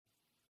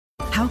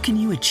How can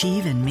you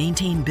achieve and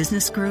maintain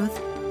business growth?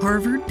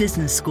 Harvard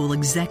Business School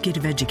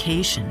Executive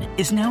Education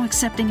is now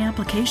accepting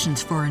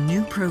applications for a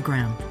new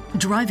program,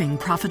 Driving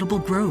Profitable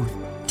Growth.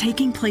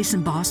 Taking place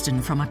in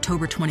Boston from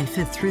October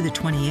 25th through the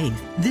 28th,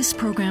 this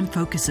program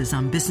focuses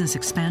on business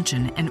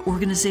expansion and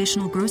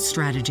organizational growth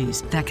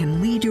strategies that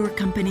can lead your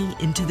company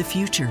into the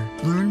future.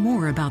 Learn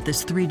more about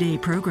this 3-day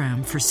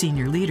program for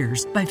senior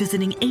leaders by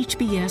visiting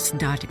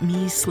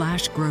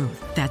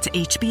hbs.me/growth. That's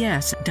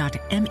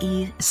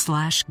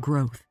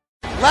hbs.me/growth.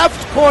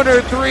 Left corner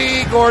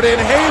three, Gordon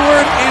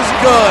Hayward is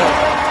good.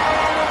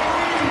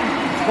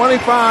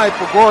 25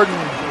 for Gordon.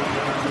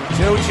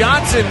 Joe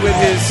Johnson with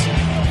his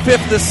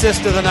 5th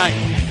assist of the night.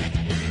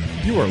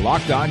 You are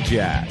Locked On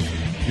Jazz,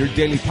 your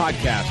daily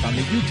podcast on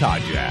the Utah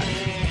Jazz.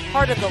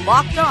 Part of the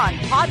Locked On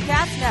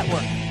Podcast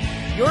Network,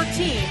 your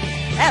team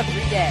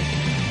every day.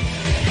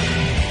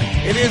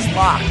 It is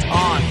Locked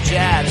On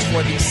Jazz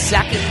for the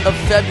 2nd of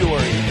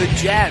February. The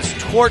Jazz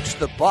torched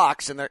the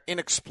Bucks in their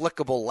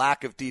inexplicable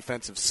lack of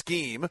defensive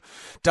scheme.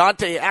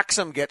 Dante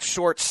Exum gets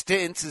short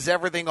stints. Is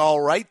everything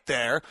all right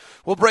there?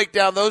 We'll break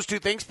down those two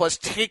things, plus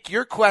take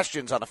your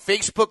questions on a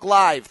Facebook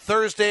Live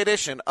Thursday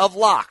edition of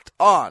Locked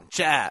On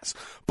Jazz.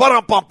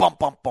 Pow!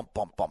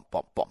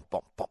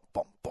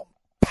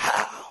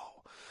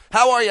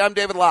 How are you? I'm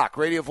David Locke,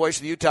 radio voice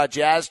of the Utah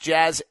Jazz,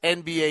 Jazz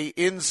NBA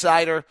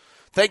insider.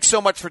 Thanks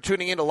so much for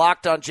tuning in to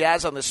Locked On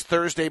Jazz on this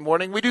Thursday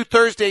morning. We do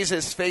Thursdays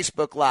as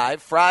Facebook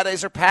Live.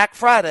 Fridays are Pack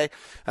Friday,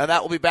 and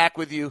that will be back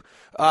with you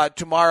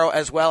tomorrow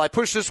as well. I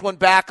pushed this one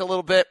back a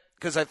little bit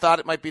because I thought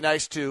it might be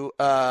nice to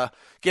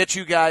get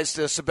you guys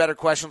to some better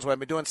questions. When I've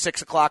been doing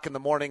 6 o'clock in the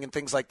morning and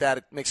things like that,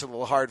 it makes it a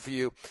little hard for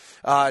you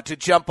to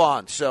jump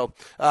on. So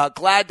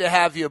glad to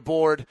have you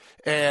aboard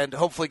and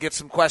hopefully get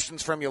some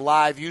questions from you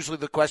live. Usually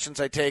the questions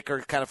I take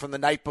are kind of from the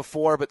night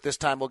before, but this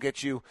time we'll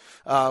get you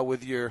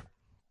with your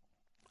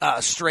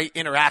straight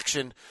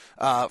interaction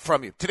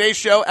from you. Today's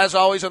show, as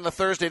always on the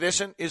Thursday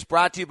edition, is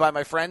brought to you by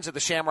my friends at the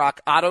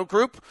Shamrock Auto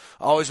Group.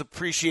 Always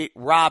appreciate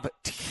Rob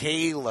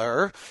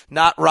Taylor,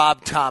 not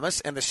Rob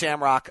Thomas, and the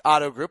Shamrock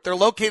Auto Group. They're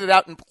located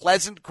out in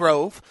Pleasant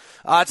Grove.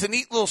 It's a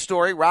neat little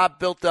story. Rob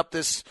built up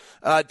this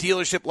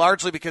dealership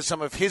largely because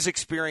some of his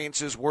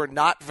experiences were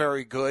not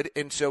very good,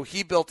 and so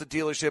he built a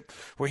dealership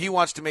where he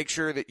wants to make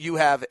sure that you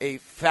have a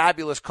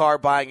fabulous car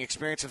buying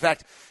experience. In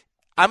fact,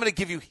 I'm going to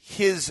give you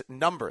his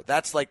number.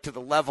 That's like to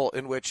the level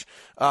in which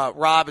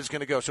Rob is going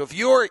to go. So if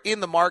you're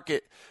in the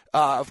market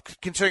of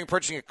considering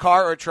purchasing a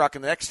car or a truck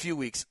in the next few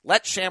weeks,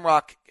 let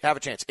Shamrock have a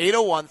chance.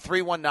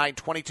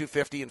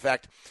 801-319-2250. In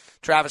fact,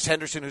 Travis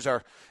Henderson, who's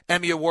our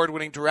Emmy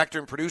Award-winning director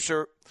and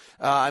producer,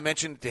 I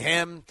mentioned to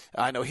him.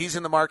 I know he's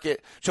in the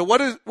market. So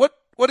what is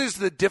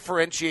the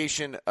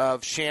differentiation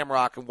of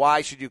Shamrock, and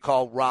why should you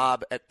call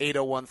Rob at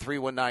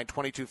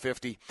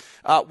 801-319-2250?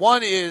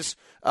 One is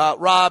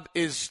Rob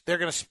is they're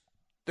going to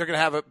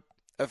have a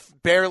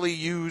barely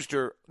used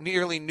or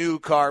nearly new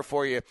car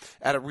for you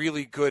at a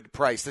really good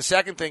price. The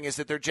second thing is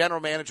that their general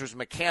manager is a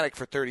mechanic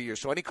for 30 years.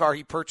 So any car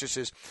he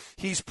purchases,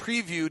 he's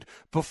previewed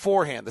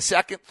beforehand.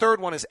 The third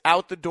one is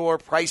out the door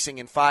pricing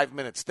in 5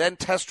 minutes. Then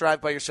test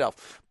drive by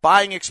yourself.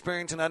 Buying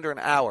experience in under an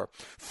hour.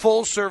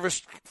 Full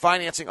service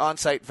financing on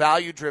site,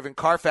 value driven,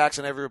 Carfax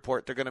on every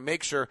report. They're going to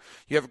make sure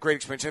you have a great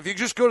experience. And if you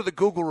just go to the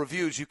Google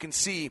reviews, you can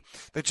see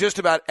that just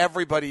about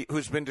everybody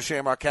who's been to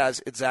Shamrock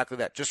has exactly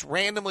that. Just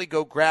randomly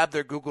go grab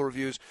their Google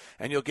reviews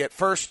and you'll get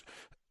first.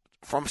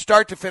 From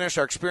start to finish,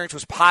 our experience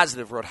was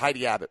positive, wrote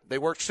Heidi Abbott. They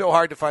worked so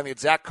hard to find the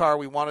exact car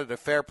we wanted at a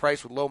fair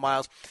price with low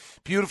miles.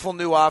 Beautiful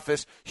new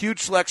office, huge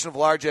selection of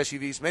large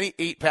SUVs, many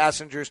 8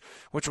 passengers,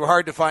 which were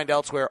hard to find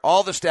elsewhere.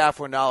 All the staff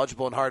were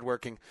knowledgeable and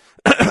hardworking.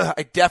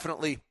 I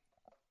definitely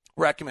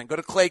recommend. Go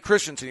to Clay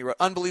Christensen. He wrote,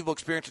 unbelievable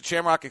experience at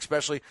Shamrock,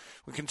 especially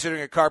when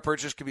considering a car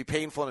purchase can be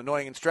painful and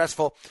annoying and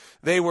stressful.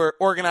 They were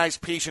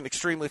organized, patient,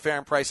 extremely fair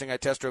in pricing. I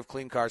test drove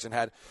clean cars and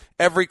had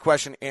every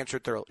question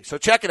answered thoroughly. So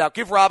check it out.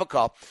 Give Rob a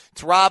call.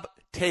 It's Rob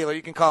Taylor.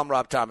 You can call him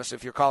Rob Thomas.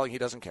 If you're calling, he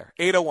doesn't care.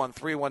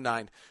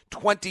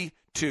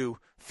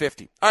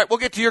 801-319-2250. All right, we'll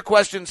get to your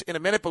questions in a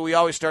minute, but we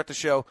always start the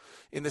show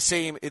in the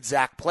same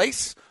exact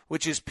place,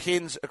 which is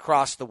pins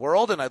across the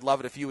world. And I'd love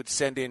it if you would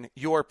send in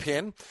your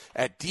pin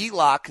at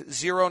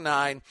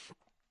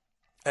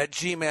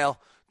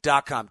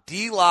dlock09@gmail.com.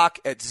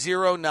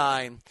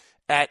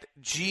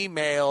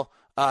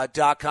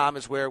 dlock@09@gmail.com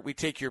is where we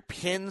take your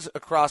pins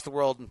across the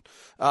world, and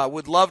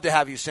would love to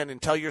have you send in,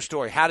 tell your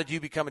story. How did you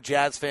become a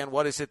Jazz fan?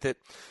 What is it that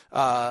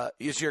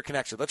is your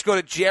connection? Let's go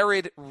to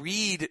Jared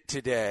Reed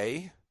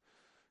today,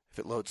 if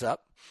it loads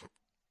up.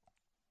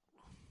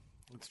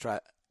 Let's try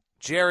it.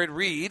 Jared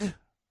Reed.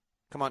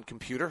 Come on,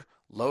 computer.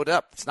 Load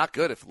up. It's not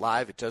good if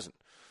live it doesn't.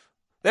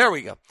 There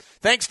we go.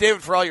 Thanks,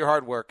 David, for all your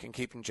hard work and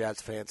keeping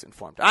Jazz fans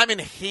informed. I'm in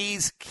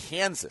Hays,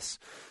 Kansas.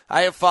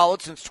 I have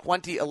followed since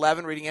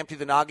 2011, reading Empty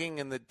the Noggin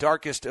in the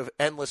darkest of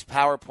endless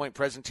PowerPoint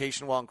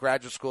presentation while in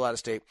graduate school out of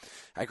state.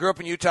 I grew up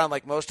in Utah and,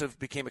 like most of,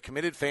 became a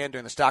committed fan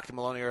during the Stockton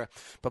Malone era,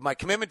 but my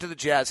commitment to the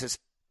Jazz has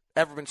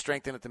ever been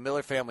strengthened at the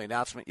Miller family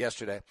announcement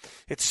yesterday.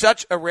 It's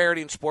such a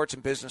rarity in sports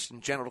and business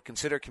in general to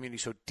consider a community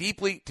so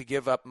deeply to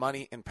give up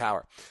money and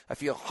power. I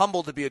feel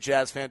humbled to be a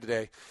Jazz fan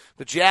today.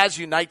 The Jazz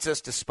unites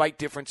us despite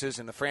differences,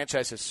 and the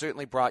franchise has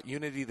certainly brought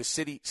unity to the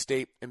city,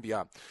 state, and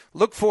beyond.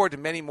 Look forward to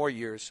many more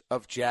years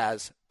of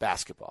Jazz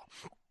basketball.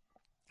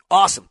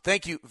 Awesome.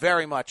 Thank you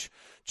very much,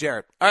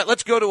 Jared. All right,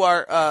 let's go to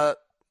our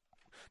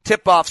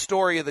tip-off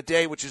story of the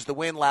day, which is the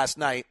win last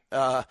night.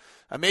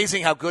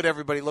 Amazing how good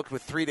everybody looked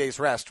with 3 days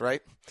rest,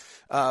 right?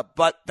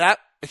 But a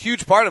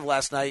huge part of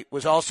last night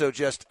was also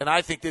just, and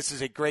I think this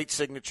is a great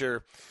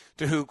signature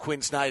to who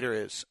Quinn Snyder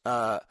is.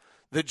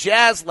 The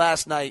Jazz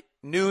last night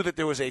knew that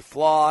there was a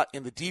flaw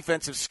in the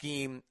defensive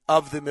scheme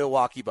of the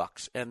Milwaukee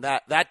Bucks, and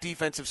that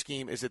defensive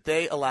scheme is that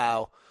they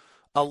allow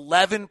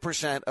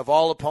 11% of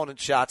all opponent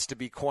shots to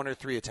be corner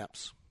three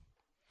attempts.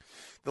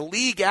 The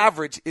league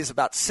average is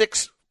about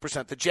 6%.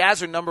 The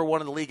Jazz are number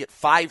one in the league at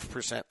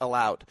 5%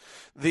 allowed.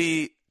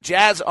 The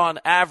Jazz on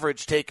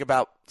average take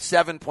about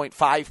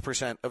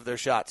 7.5% of their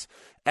shots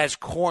as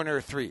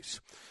corner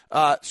threes.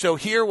 So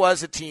here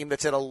was a team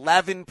that's at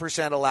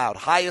 11% allowed,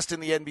 highest in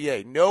the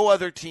NBA. No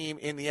other team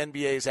in the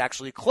NBA is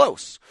actually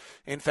close.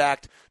 In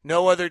fact,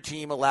 no other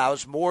team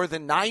allows more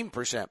than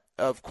 9%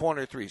 of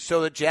corner threes.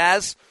 So the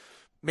Jazz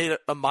made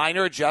a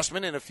minor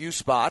adjustment in a few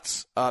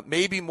spots.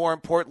 Maybe more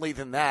importantly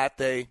than that,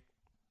 they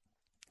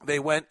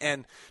went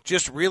and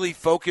just really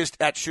focused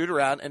at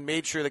shoot-around and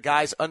made sure the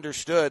guys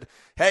understood,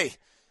 hey,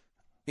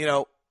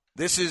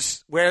 this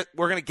is where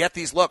we're going to get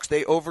these looks.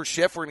 They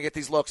overshift. We're going to get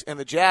these looks. And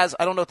the Jazz,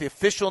 I don't know if the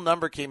official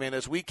number came in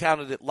as we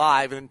counted it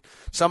live, and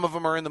some of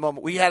them are in the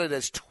moment. We had it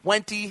as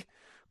 20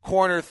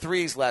 corner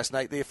threes last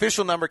night. The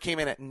official number came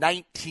in at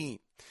 19.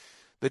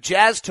 The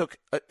Jazz took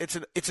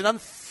it's an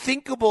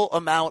unthinkable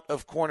amount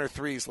of corner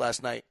threes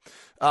last night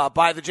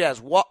by the Jazz.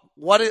 What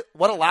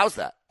allows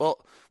that?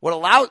 Well,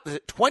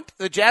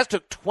 the Jazz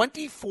took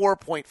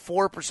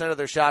 24.4% of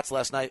their shots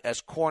last night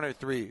as corner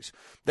threes.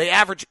 They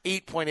average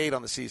 8.8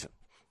 on the season.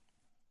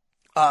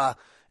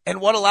 And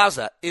what allows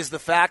that is the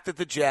fact that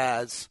the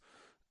Jazz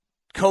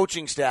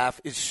coaching staff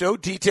is so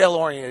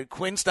detail-oriented.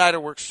 Quinn Snyder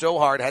worked so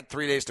hard, had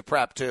 3 days to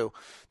prep too,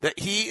 that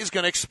he is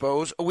going to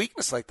expose a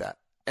weakness like that.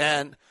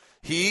 And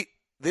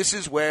this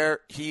is where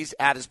he's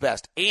at his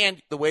best.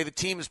 And the way the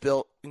team is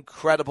built,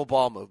 incredible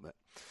ball movement.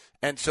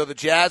 And so the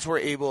Jazz were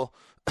able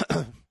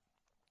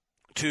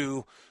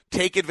to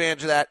take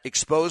advantage of that,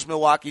 expose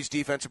Milwaukee's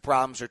defensive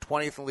problems. They're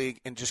 20th in the league,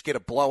 and just get a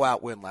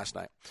blowout win last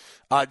night.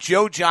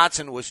 Joe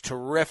Johnson was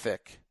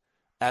terrific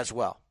as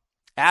well.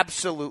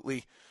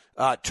 Absolutely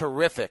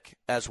terrific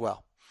as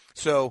well.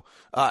 So,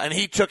 and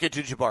he took it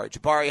to Jabari.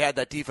 Jabari had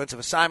that defensive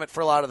assignment for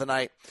a lot of the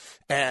night,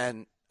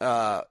 and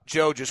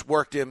Joe just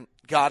worked him,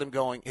 got him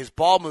going. His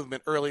ball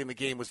movement early in the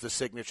game was the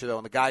signature, though,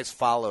 and the guys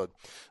followed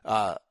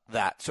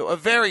that. So a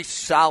very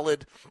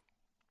solid,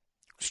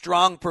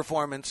 strong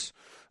performance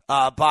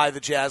by the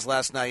Jazz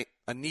last night.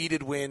 A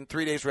needed win,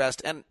 3 days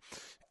rest. And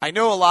I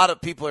know a lot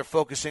of people are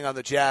focusing on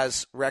the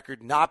Jazz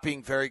record not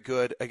being very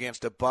good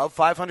against above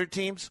 500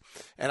 teams,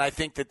 and I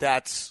think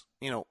that's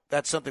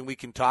something we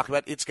can talk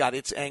about. It's got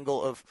its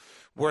angle of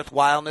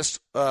worthwhileness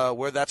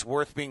where that's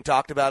worth being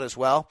talked about as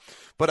well.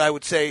 But I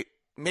would say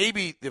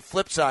maybe the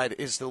flip side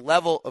is the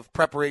level of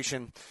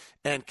preparation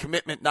and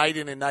commitment night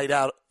in and night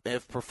out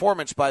of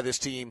performance by this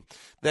team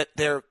that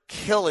they're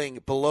killing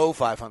below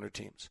 500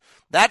 teams.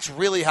 That's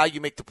really how you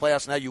make the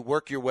playoffs and how you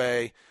work your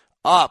way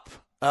up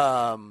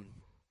the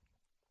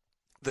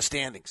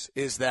standings,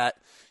 is that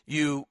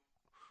you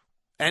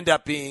end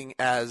up being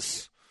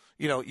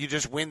you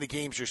just win the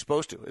games you're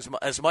supposed to.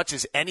 As much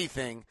as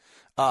anything,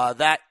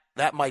 that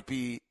might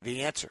be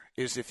the answer,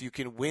 is if you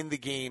can win the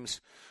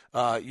games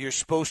you're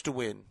supposed to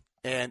win.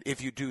 And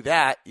if you do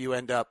that, you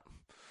end up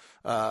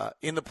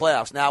in the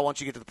playoffs. Now,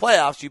 once you get to the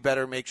playoffs, you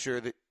better make sure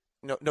that,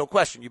 no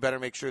question, you better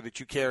make sure that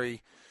you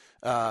can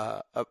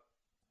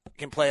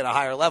play at a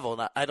higher level.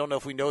 And I don't know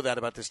if we know that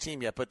about this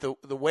team yet, but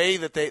the way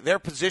that they're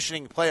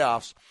positioning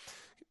playoffs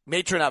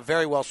may turn out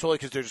very well solely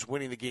because they're just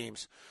winning the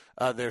games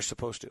they're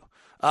supposed to.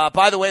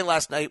 By the way,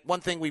 last night,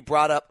 one thing we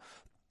brought up,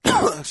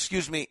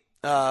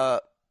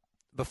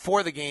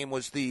 before the game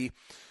was the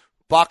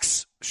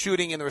Bucks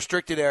shooting in the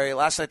restricted area.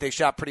 Last night they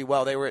shot pretty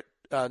well. They were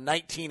at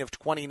 19 of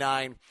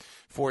 29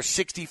 for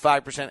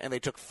 65%, and they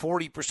took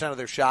 40% of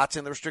their shots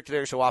in the restricted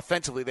area. So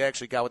offensively, they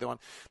actually got what they want.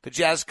 The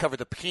Jazz covered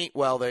the paint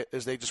well,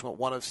 as they just went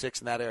 1 of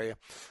 6 in that area.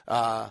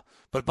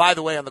 But by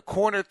the way, on the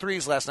corner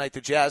threes last night,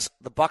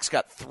 the Bucks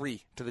got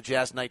 3 to the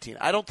Jazz 19.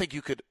 I don't think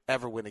you could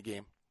ever win a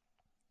game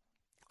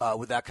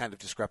with that kind of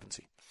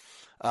discrepancy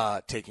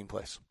taking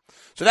place.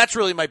 So that's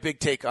really my big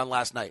take on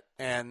last night.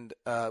 And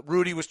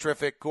Rudy was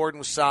terrific. Gordon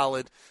was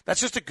solid. That's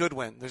just a good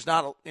win. There's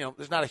not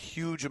a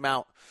huge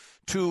amount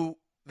to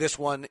this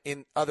one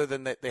other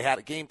than that they had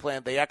a game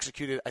plan. They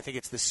executed. I think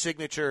it's the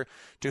signature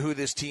to who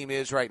this team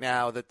is right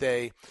now, that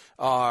they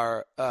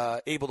are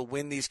able to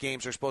win these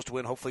games they're supposed to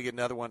win, hopefully get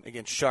another one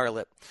against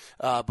Charlotte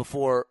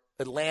before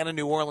Atlanta,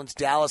 New Orleans,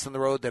 Dallas on the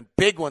road, then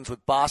big ones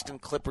with Boston,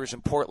 Clippers,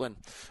 and Portland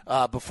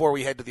before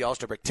we head to the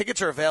All-Star break.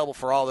 Tickets are available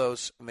for all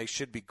those, and they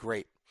should be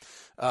great.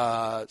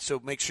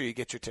 So make sure you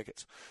get your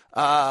tickets.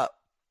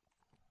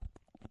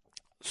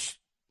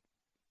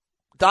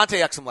 Dante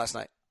Exum last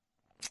night.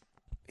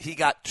 He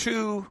got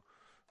 2,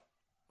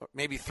 or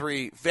maybe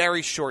 3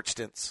 very short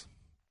stints.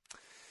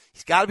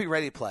 He's got to be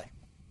ready to play.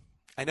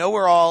 I know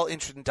we're all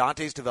interested in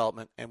Dante's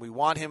development, and we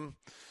want him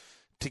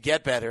to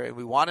get better, and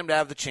we want him to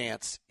have the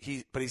chance.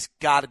 But he's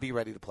got to be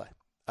ready to play.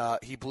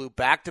 He blew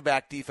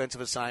back-to-back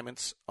defensive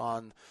assignments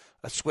on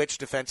a switch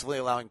defensively,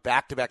 allowing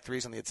back-to-back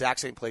threes on the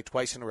exact same play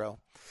twice in a row.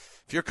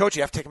 If you're a coach,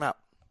 you have to take him out.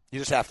 You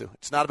just have to.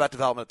 It's not about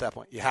development at that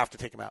point. You have to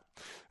take him out.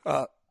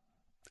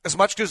 As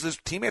much as his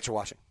teammates are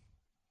watching,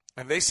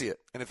 and they see it.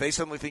 And if they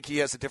suddenly think he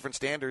has a different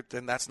standard,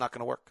 then that's not going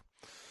to work.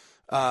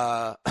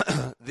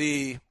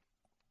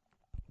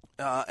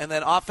 And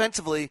then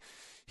offensively,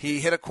 he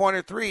hit a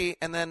corner 3,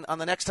 and then on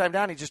the next time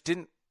down, he just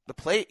didn't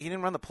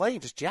run the play. He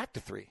just jacked a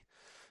 3.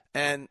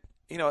 And,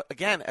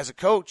 again, as a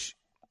coach,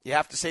 you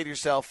have to say to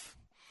yourself,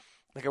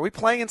 like, are we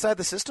playing inside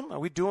the system? Are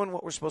we doing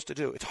what we're supposed to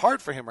do? It's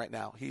hard for him right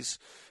now. He's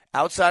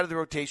outside of the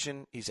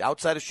rotation. He's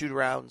outside of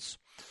shoot-arounds.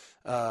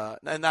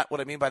 And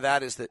what I mean by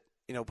that is that,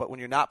 but when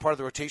you're not part of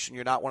the rotation,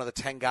 you're not one of the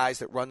 10 guys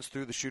that runs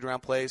through the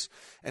shoot-around plays.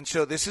 And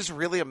so this is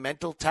really a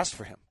mental test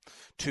for him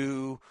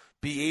to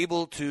be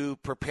able to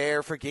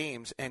prepare for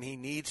games, and he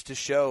needs to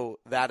show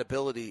that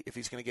ability if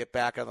he's going to get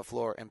back on the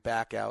floor and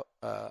back out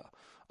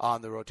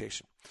on the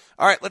rotation.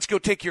 All right, let's go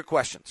take your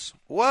questions.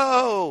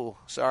 Whoa!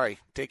 Sorry,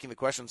 taking the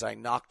questions, I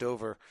knocked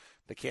over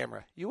the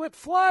camera. You went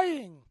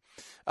flying.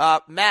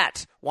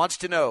 Matt wants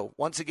to know,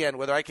 once again,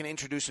 whether I can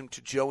introduce him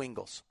to Joe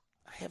Ingles.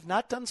 I have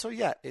not done so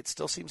yet. It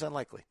still seems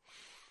unlikely.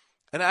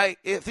 And I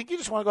think you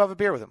just want to go have a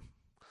beer with him.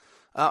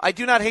 I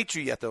do not hate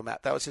you yet, though,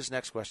 Matt. That was his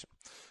next question.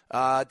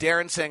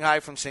 Darren saying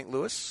hi from St.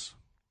 Louis.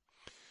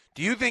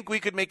 Do you think we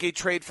could make a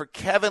trade for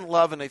Kevin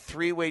Love in a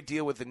 3-way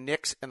deal with the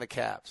Knicks and the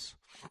Cavs?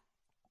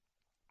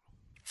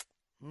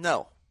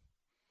 No.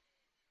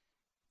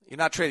 You're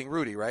not trading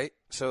Rudy, right?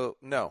 So,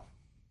 no.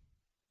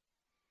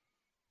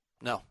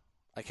 No,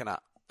 I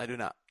cannot. I do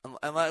not.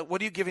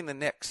 What are you giving the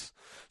Knicks?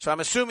 So I'm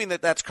assuming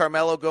that that's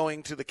Carmelo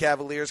going to the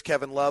Cavaliers,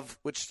 Kevin Love,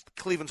 which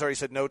Cleveland's already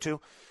said no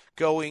to,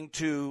 going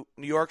to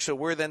New York. So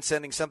we're then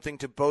sending something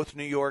to both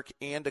New York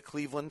and to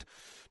Cleveland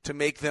to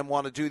make them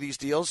want to do these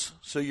deals.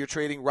 So you're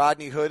trading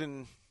Rodney Hood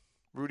and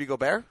Rudy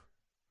Gobert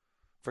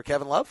for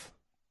Kevin Love?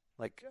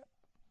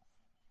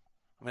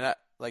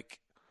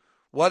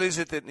 What is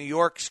it that New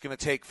York's going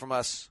to take from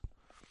us?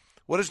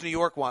 What does New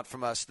York want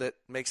from us that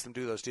makes them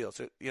do those deals?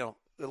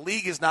 The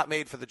league is not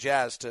made for the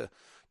Jazz to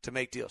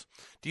make deals.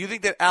 Do you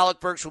think that Alec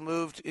Burks will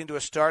move into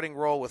a starting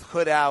role with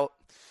Hood out?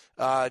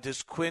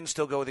 Does Quinn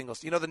still go with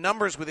Ingles? The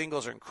numbers with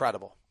Ingles are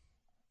incredible.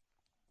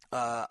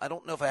 I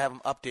don't know if I have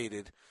them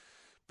updated,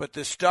 but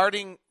the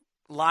starting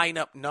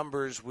lineup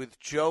numbers with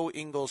Joe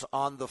Ingles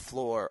on the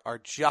floor are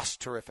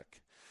just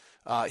terrific.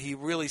 He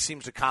really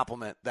seems to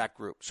complement that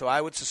group. So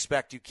I would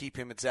suspect you keep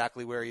him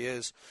exactly where he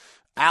is.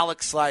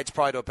 Alex slides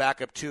probably to a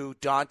backup 2.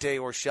 Dante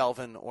or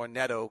Shelvin or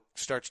Neto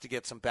starts to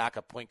get some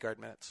backup point guard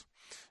minutes.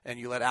 And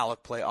you let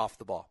Alec play off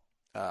the ball.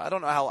 I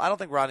don't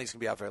think Rodney's going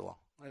to be out very long.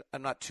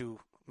 I'm not too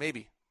 –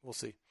 maybe. We'll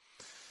see.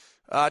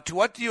 To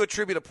what do you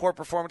attribute a poor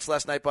performance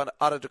last night by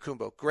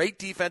Antetokounmpo? Great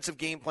defensive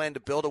game plan to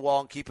build a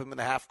wall and keep him in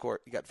the half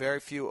court. You got very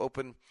few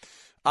open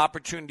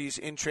opportunities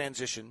in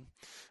transition.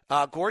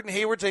 Gordon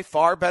Hayward's a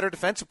far better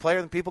defensive player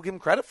than people give him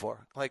credit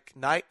for. I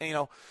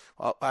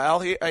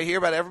hear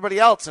about everybody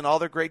else and all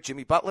their great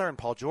Jimmy Butler and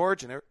Paul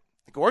George, and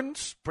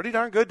Gordon's pretty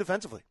darn good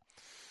defensively.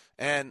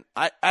 And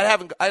I'd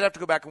have to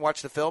go back and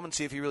watch the film and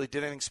see if he really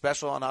did anything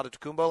special on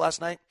Antetokounmpo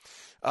last night.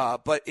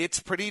 But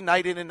it's pretty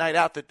night in and night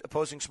out that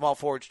opposing small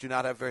forwards do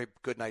not have very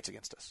good nights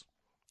against us.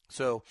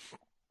 So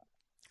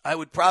I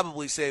would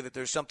probably say that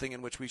there's something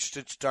in which we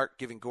should start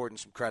giving Gordon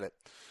some credit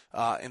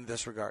in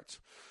this regards.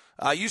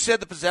 You said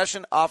the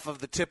possession off of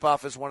the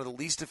tip-off is one of the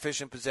least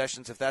efficient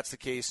possessions. If that's the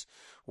case,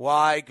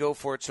 why go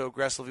for it so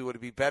aggressively? Would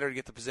it be better to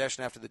get the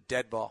possession after the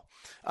dead ball?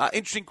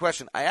 Interesting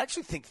question. I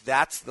actually think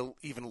that's the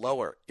even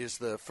lower is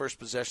the first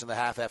possession of the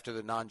half after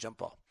the non-jump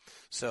ball.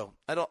 So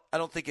I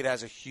don't think it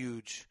has a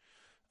huge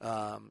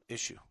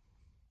issue.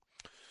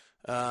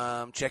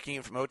 Checking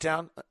in from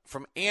O-Town.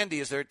 From Andy,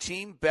 is there a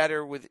team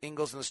better with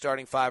Ingles in the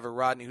starting 5 or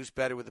Rodney? Who's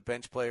better with the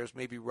bench players?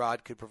 Maybe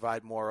Rod could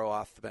provide more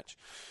off the bench.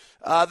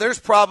 There's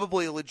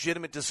probably a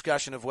legitimate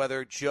discussion of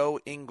whether Joe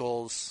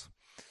Ingles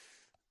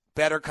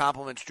better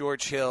complements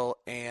George Hill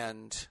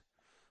and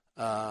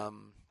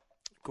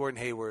Gordon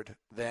Hayward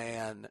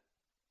than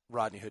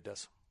Rodney Hood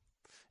does.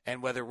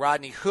 And whether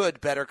Rodney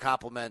Hood better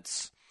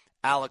complements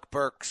Alec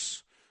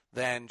Burks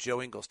than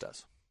Joe Ingles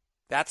does.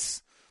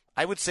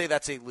 I would say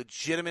that's a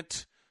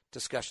legitimate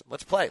discussion.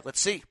 Let's play. Let's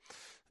see.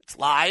 It's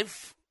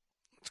live.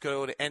 Let's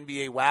go to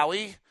NBA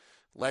Wowie.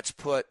 Let's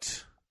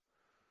put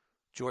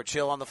George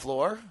Hill on the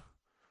floor.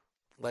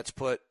 Let's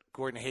put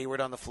Gordon Hayward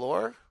on the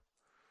floor.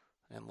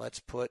 And let's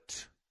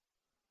put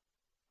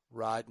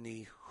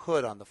Rodney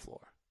Hood on the floor.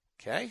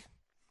 Okay?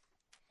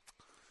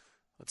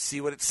 Let's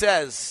see what it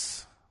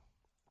says.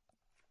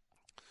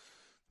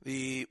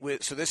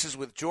 So this is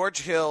with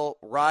George Hill,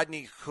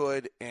 Rodney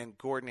Hood, and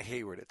Gordon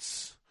Hayward.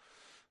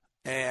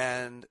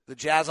 And the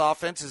Jazz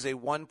offense is a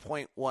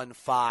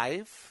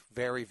 1.15,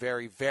 very,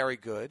 very, very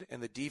good,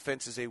 and the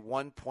defense is a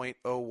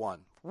 1.01.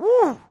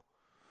 Woo!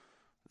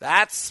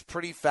 That's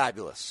pretty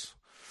fabulous.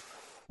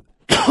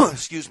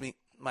 Excuse me,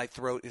 my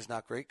throat is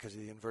not great because of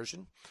the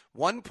inversion.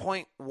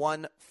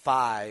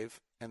 1.15,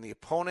 and the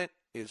opponent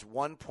is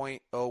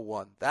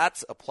 1.01.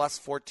 That's a plus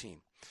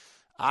 14.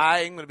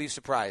 I'm going to be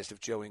surprised if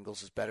Joe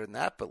Ingles is better than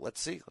that, but let's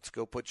see. Let's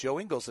go put Joe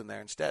Ingles in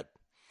there instead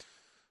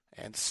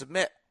and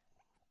submit.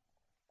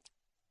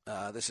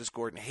 This is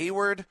Gordon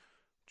Hayward,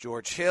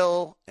 George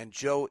Hill, and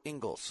Joe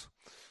Ingles.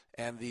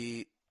 And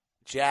the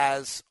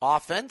Jazz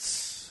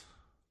offense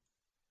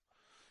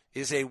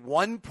is a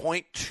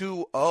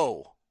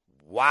 1.20.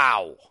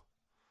 Wow.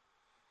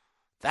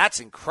 That's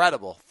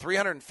incredible.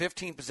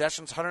 315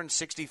 possessions,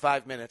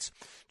 165 minutes.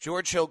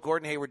 George Hill,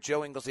 Gordon Hayward,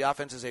 Joe Ingles. The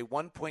offense is a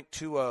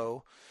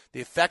 1.20.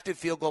 The effective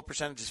field goal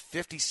percentage is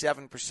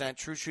 57%.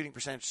 True shooting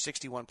percentage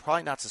 61.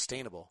 Probably not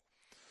sustainable.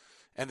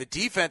 And the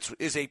defense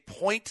is a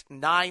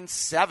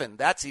 .97.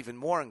 That's even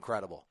more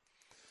incredible.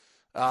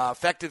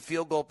 Effective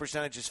field goal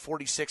percentage is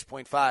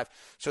 46.5.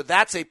 So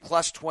that's a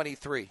plus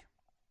 23.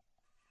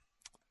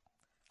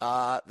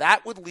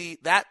 That would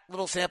lead, that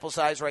little sample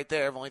size right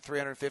there of only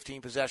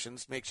 315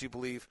 possessions makes you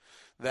believe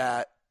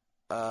that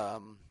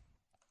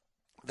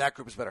that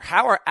group is better.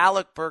 How are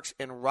Alec Burks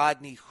and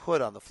Rodney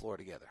Hood on the floor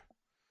together?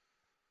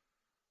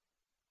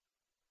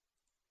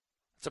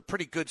 It's a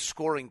pretty good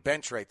scoring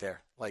bench right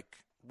there.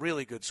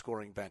 Really good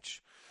scoring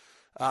bench.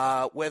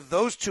 With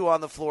those two on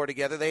the floor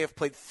together, they have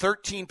played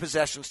 13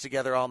 possessions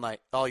together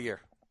all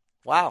year.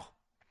 Wow.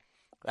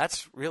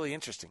 That's really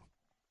interesting.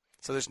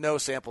 So there's no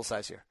sample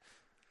size here.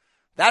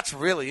 That's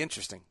really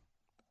interesting.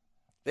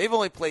 They've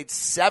only played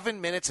 7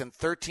 minutes and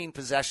 13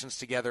 possessions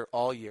together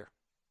all year.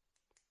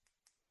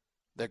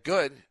 They're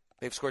good.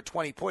 They've scored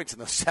 20 points in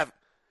those 7.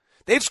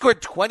 They've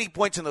scored 20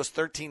 points in those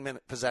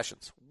 13-minute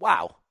possessions.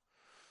 Wow.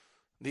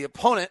 The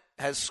opponent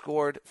has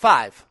scored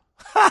 5.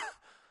 I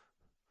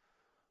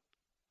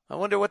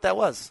wonder what that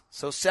was.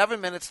 So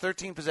 7 minutes,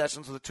 13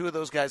 possessions with the two of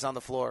those guys on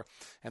the floor,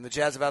 and the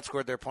Jazz have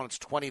outscored their opponents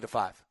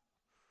 20-5.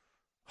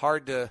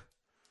 Hard to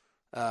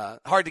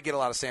get a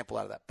lot of sample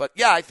out of that. But,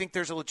 yeah, I think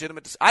there's a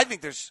legitimate – the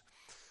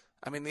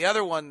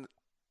other one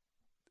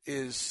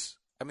is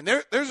 –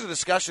 there's a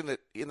discussion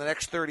that in the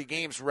next 30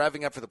 games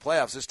revving up for the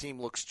playoffs, this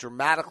team looks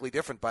dramatically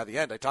different by the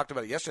end. I talked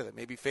about it yesterday that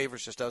maybe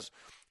Favors just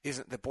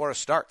isn't that Boris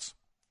starts.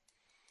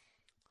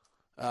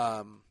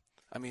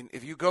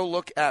 If you go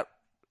look at,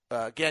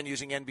 again,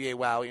 using NBA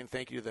Wowie, and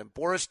thank you to them,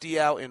 Boris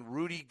Diaw and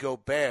Rudy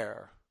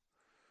Gobert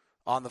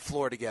on the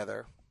floor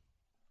together.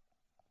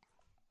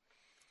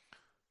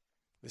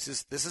 This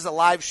is a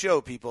live show,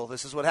 people.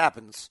 This is what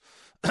happens.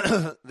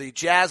 The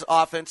Jazz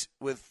offense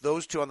with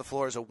those two on the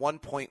floor is a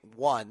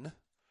 1.1,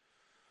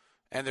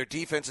 and their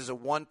defense is a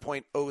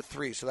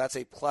 1.03, so that's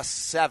a plus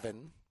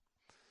 7.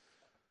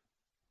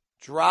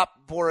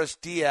 Drop Boris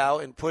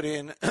Diaw and put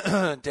in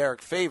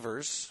Derek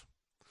Favors.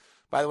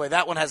 By the way,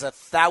 that one has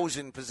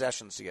 1,000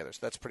 possessions together, so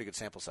that's a pretty good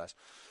sample size.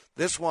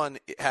 This one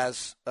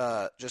has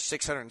just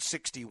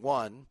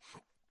 661.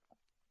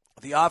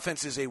 The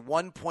offense is a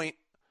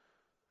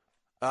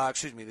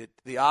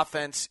the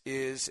offense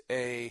is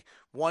a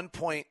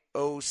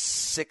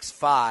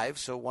 1.065,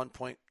 so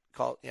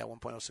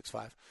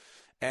 1.065.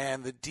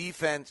 And the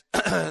defense,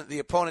 the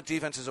opponent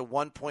defense is a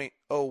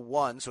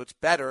 1.01, so it's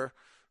better,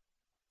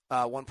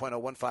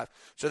 1.015.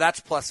 So that's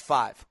plus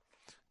 5.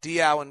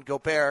 Diaw and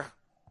Gobert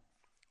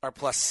are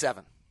plus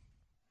 7.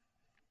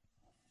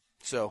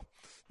 So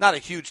not a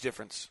huge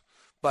difference,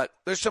 but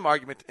there's some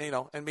argument,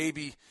 and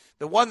maybe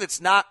the one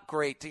that's not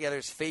great together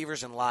is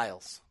Favors and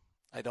Lyles.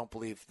 I don't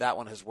believe that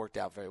one has worked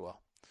out very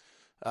well.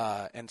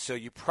 And so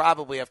you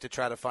probably have to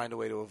try to find a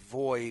way to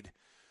avoid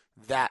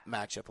that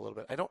matchup a little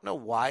bit. I don't know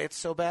why it's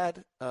so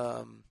bad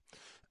and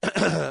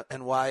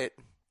why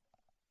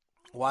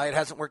it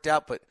hasn't worked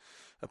out, but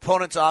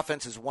opponent's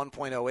offense is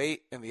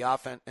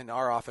 1.08 and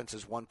our offense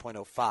is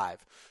 1.05.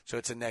 So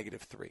it's a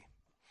 -3.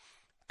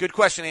 Good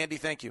question, Andy.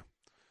 Thank you.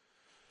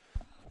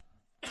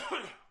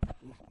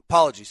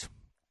 Apologies.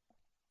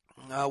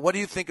 What do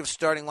you think of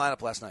starting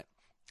lineup last night?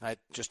 I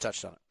just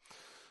touched on it.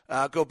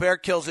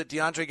 Gobert kills it.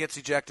 DeAndre gets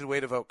ejected. Way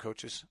to vote,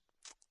 coaches.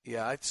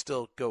 Yeah, I'd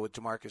still go with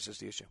DeMarcus as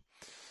the issue.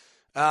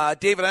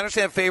 David, I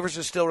understand Favors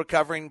is still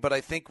recovering, but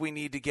I think we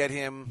need to get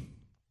him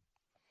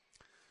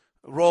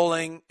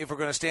rolling if we're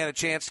going to stand a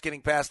chance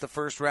getting past the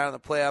first round of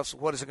the playoffs.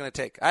 What is it going to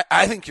take?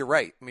 I think you're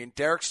right.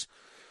 Derek's,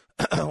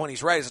 when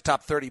he's right, is a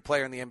top 30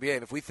 player in the NBA,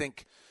 and if we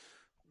think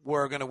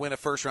we're going to win a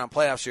first-round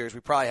playoff series,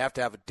 we probably have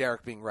to have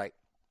Derek being right.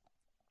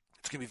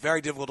 It's going to be very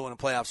difficult to win a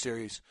playoff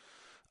series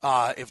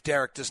if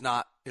Derek is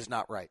not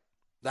right.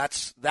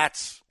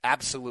 That's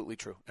absolutely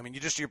true.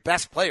 Your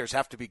best players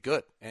have to be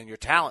good, and your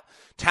talent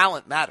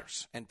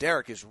matters. And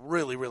Derek is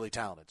really, really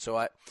talented.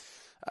 So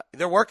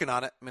they're working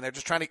on it. They're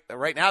just trying to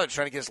right now. They're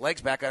trying to get his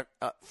legs back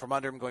from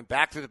under him, going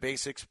back through the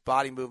basics,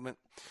 body movement,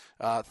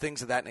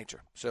 things of that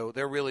nature. So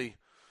they're really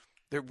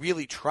they're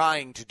really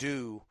trying to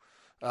do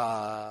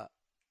the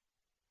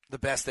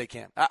best they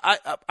can.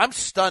 I'm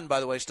stunned, by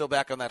the way, still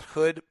back on that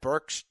Hood,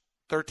 Burks,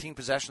 13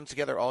 possessions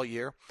together all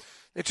year.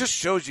 It just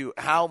shows you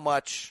how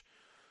much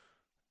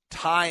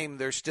time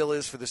there still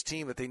is for this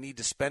team that they need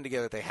to spend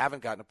together that they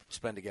haven't gotten to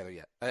spend together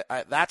yet.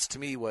 That's, to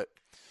me, what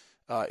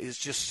is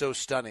just so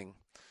stunning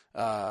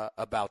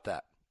about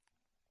that.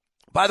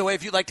 By the way,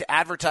 if you'd like to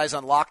advertise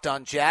on Locked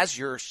On Jazz,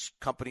 your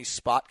company's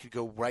spot could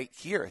go right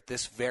here at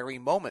this very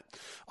moment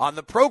on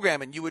the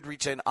program, and you would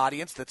reach an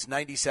audience that's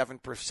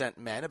 97%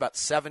 men, about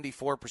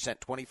 74%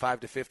 25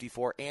 to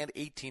 54, and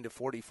 18 to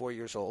 44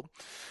 years old.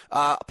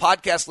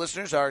 Podcast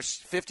listeners are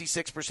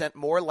 56%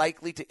 more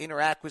likely to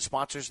interact with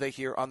sponsors they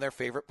hear on their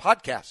favorite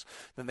podcasts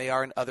than they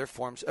are in other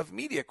forms of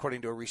media,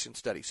 according to a recent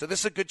study. So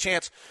this is a good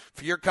chance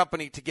for your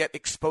company to get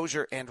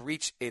exposure and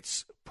reach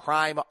its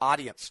prime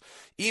audience.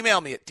 Email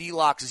me at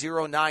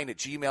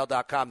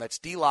dlock09@gmail.com. That's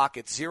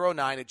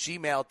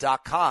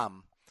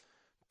dlock09@gmail.com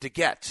to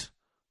get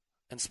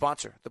and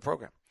sponsor the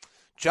program.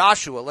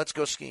 Joshua, let's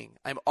go skiing.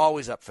 I'm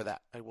always up for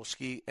that. I will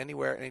ski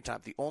anywhere,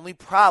 anytime. The only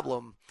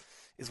problem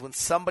is when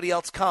somebody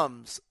else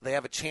comes, they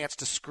have a chance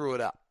to screw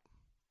it up.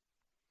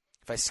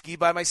 If I ski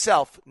by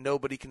myself,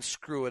 nobody can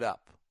screw it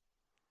up.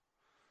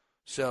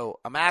 So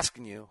I'm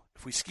asking you,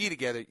 if we ski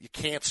together, you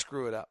can't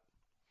screw it up.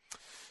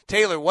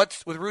 Taylor,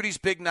 what's with Rudy's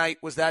big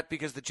night? Was that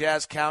because the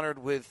Jazz countered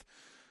with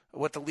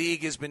what the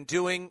league has been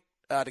doing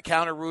to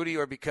counter Rudy,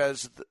 or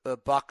because the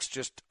Bucks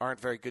just aren't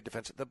very good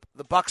defensive?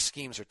 The Bucks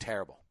schemes are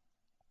terrible.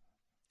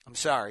 I'm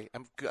sorry.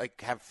 I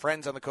have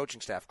friends on the coaching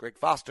staff, Greg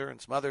Foster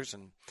and some others,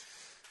 and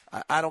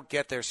I don't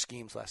get their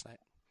schemes last night.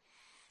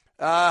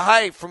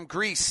 Hi, from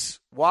Greece.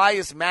 Why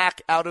is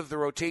Mac out of the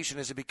rotation?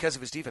 Is it because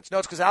of his defense? No,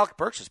 it's because Alec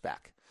Burks is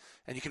back,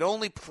 and you can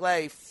only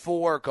play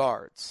 4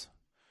 guards.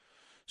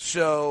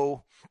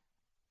 So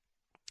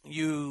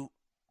you're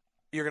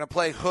going to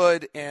play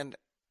Hood and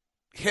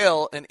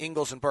Hill and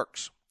Ingles and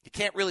Burks. You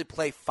can't really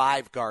play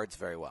 5 guards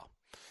very well.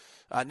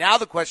 Now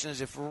the question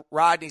is, if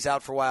Rodney's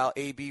out for a while,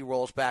 AB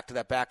rolls back to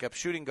that backup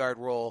shooting guard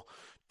role.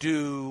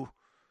 Do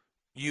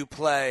you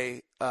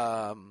play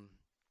Mac,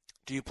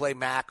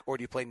 or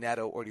do you play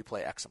Neto, or do you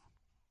play Exum?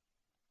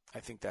 I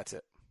think that's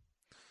it.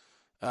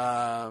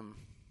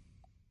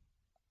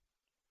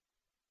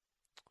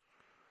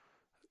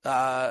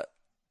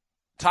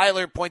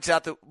 Tyler points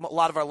out that a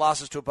lot of our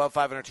losses to above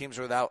 500 teams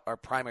are without our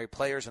primary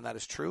players, and that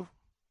is true.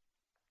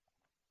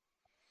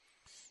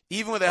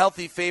 Even with a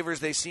healthy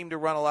Favors, they seem to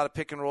run a lot of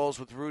pick and rolls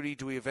with Rudy.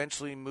 Do we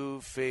eventually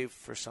move Fav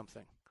for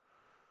something?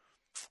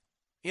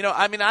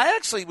 I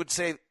actually would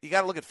say you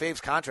got to look at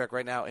Fav's contract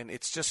right now, and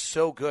it's just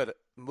so good.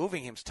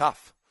 Moving him's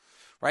tough,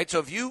 right? So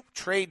if you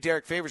trade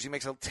Derek Favors, he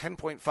makes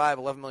 $10.5,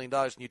 $11 million,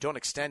 and you don't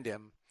extend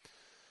him,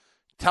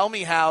 tell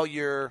me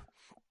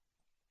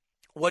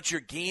what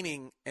you're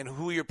gaining and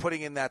who you're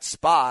putting in that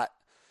spot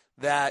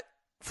that,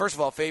 first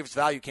of all, Fav's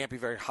value can't be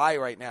very high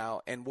right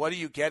now. And what are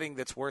you getting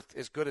that's worth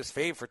as good as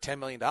Fav for $10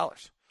 million? I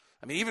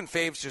mean, even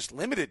Fav's just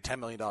limited $10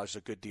 million is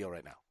a good deal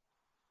right now.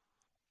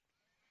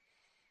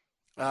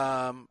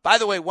 By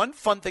the way, one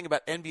fun thing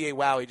about NBA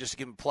Wowie, just to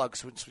give him plugs,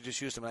 since we just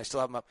used them and I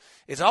still have them up,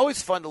 it's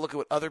always fun to look at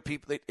what other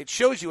people – it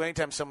shows you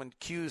anytime someone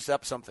cues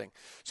up something.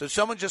 So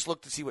someone just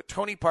looked to see what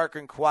Tony Parker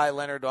and Kawhi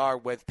Leonard are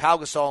with Pau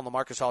Gasol and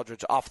LaMarcus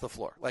Aldridge off the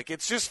floor. Like,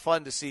 it's just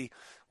fun to see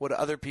what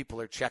other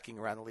people are checking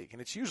around the league.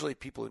 And it's usually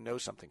people who know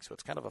something, so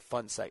it's kind of a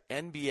fun site.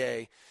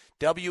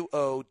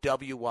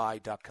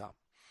 NBAWOWY.com.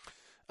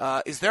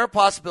 Is there a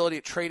possibility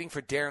of trading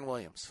for Darren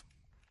Williams?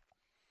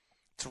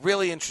 It's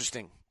really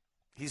interesting.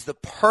 He's the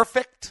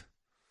perfect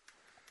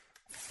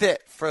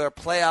fit for a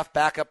playoff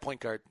backup point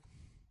guard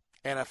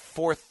and a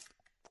 4th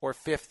or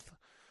 5th,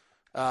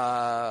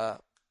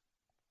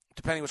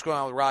 depending what's going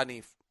on with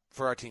Rodney,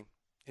 for our team.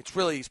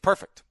 He's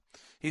perfect.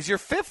 He's your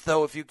 5th,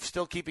 though, if you're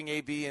still keeping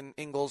AB and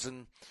Ingles.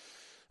 And,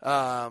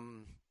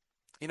 and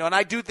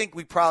I do think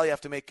we probably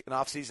have to make an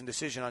offseason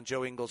decision on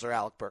Joe Ingles or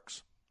Alec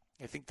Burks.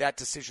 I think that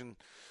decision,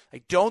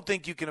 I don't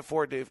think you can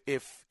afford to,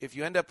 if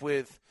you end up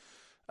with,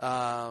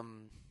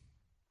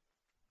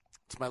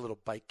 it's my little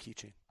bike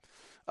keychain.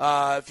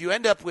 If you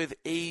end up with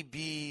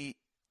AB's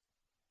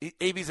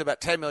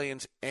about $10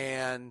 million,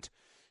 and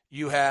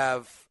you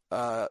have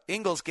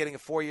Ingles getting a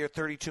 4-year,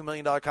 $32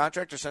 million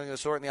contract or something of the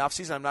sort in the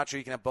offseason, I'm not sure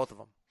you can have both of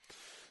them.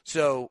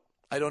 So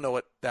I don't know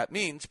what that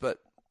means. But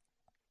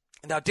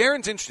now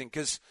Darren's interesting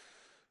because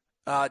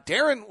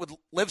Darren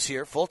lives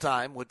here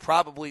full-time, would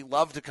probably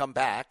love to come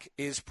back,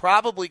 is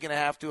probably going to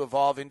have to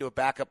evolve into a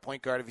backup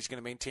point guard if he's going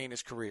to maintain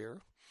his career.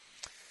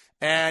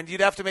 And you'd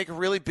have to make a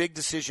really big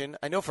decision.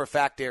 I know for a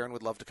fact Darren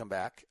would love to come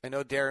back. I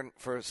know Darren,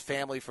 for his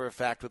family, for a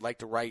fact, would like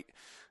to right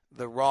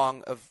the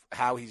wrong of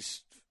how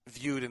he's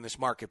viewed in this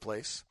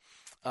marketplace.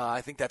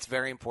 I think that's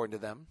very important to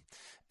them.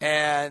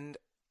 And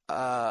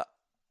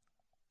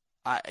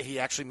he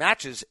actually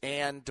matches.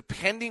 And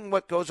depending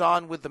what goes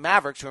on with the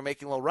Mavericks, who are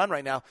making a little run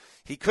right now,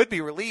 he could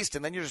be released,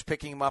 and then you're just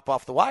picking him up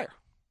off the wire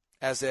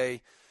as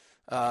a,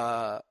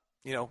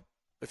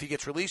 if he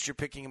gets released, you're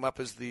picking him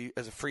up as a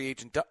free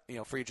agent dump.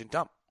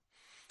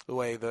 the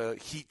way the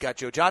Heat got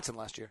Joe Johnson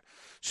last year.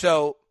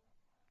 So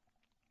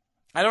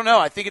I don't know.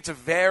 I think it's a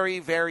very,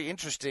 very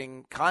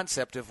interesting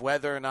concept of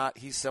whether or not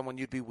he's someone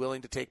you'd be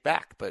willing to take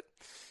back. But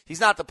he's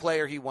not the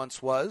player he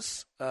once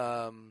was.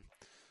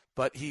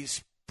 But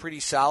he's pretty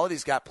solid.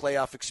 He's got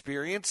playoff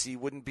experience. He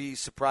wouldn't be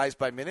surprised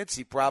by minutes.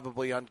 He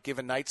probably, on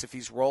given nights, if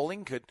he's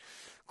rolling, could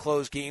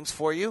close games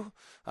for you.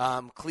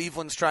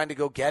 Cleveland's trying to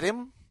go get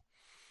him.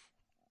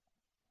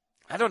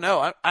 I don't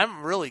know.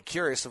 I'm really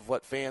curious of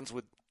what fans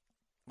would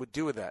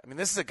do with that. I mean,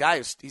 this is a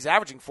guy he's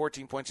averaging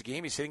 14 points a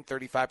game. He's hitting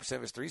 35%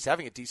 of his threes,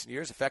 having a decent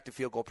year. His effective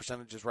field goal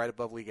percentage is right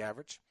above league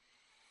average.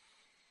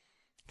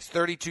 He's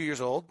 32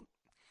 years old.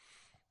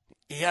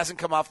 He hasn't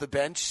come off the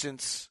bench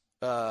since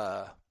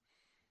a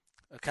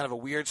kind of a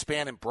weird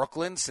span in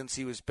Brooklyn, since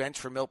he was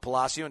benched for Milt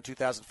Palacio in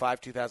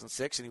 2005,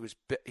 2006, and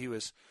he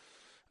was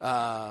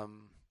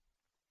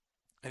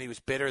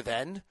bitter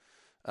then.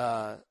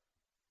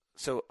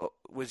 So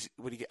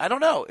would he? I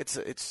don't know.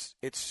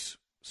 It's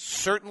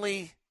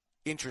certainly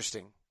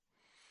interesting.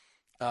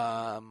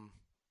 I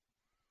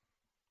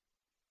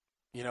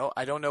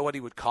don't know what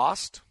he would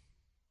cost.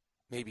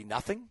 Maybe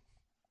nothing.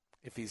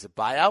 If he's a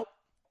buyout,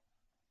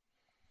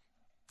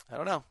 I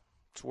don't know.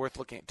 It's worth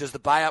looking at. Does the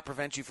buyout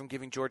prevent you from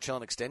giving George Hill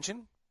an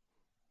extension?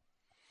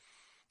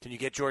 Can you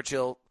get George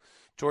Hill?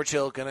 George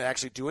Hill going to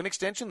actually do an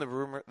extension?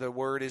 The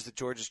word is that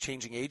George is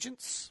changing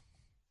agents.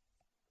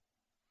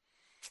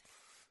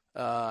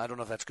 I don't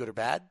know if that's good or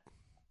bad.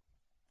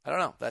 I don't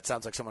know. That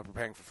sounds like someone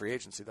preparing for free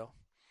agency, though.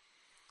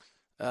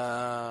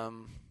 All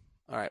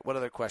right. What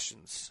other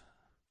questions?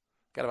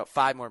 Got about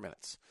 5 more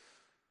minutes.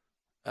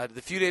 Did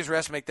the few days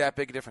rest make that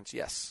big a difference?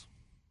 Yes.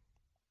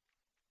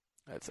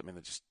 That's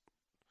just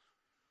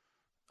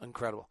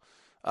incredible.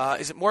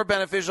 Is it more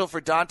beneficial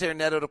for Dante or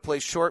Neto to play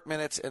short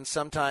minutes and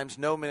sometimes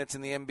no minutes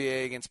in the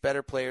NBA against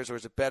better players, or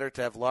is it better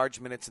to have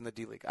large minutes in the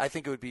D-League? I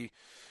think it would be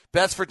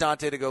best for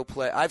Dante to go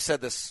play. I've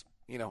said this,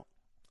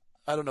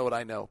 I don't know what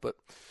I know, but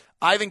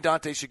I think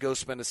Dante should go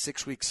spend a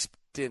 6-week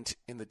stint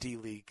in the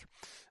D-League,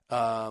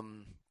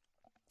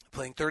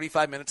 playing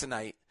 35 minutes a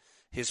night.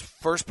 His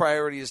first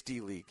priority is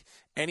D-League.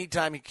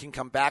 Anytime he can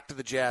come back to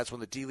the Jazz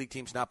when the D-League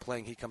team's not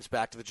playing, he comes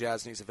back to the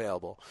Jazz and he's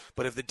available.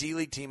 But if the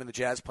D-League team and the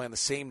Jazz play on the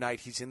same night,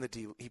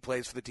 he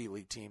plays for the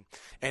D-League team,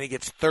 and he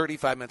gets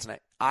 35 minutes a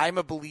night. I'm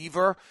a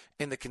believer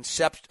in the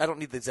concept. I don't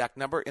need the exact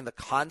number, in the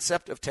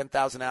concept of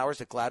 10,000 hours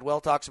that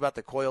Gladwell talks about,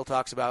 that Coyle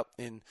talks about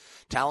in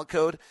Talent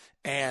Code,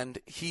 and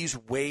he's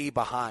way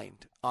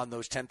behind on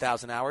those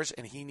 10,000 hours,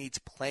 and he needs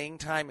playing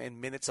time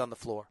and minutes on the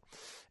floor,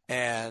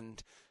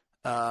 and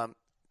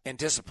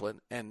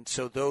discipline. And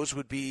so those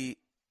would be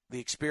the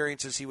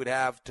experiences he would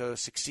have to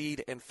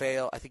succeed and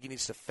fail. I think he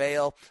needs to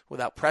fail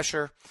without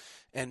pressure.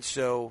 And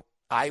so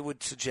I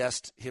would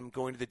suggest him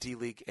going to the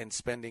D-League and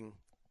spending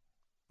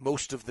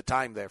most of the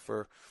time there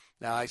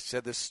now I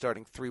said this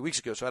starting 3 weeks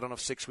ago, so I don't know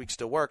if 6 weeks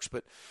still works,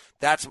 but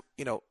that's,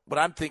 what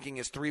I'm thinking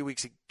is 3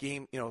 weeks a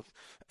game,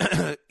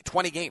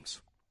 20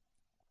 games.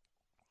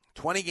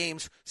 20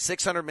 games,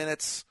 600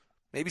 minutes,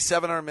 maybe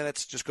 700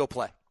 minutes, just go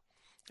play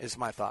is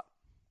my thought.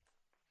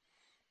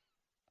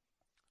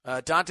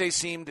 Dante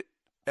seemed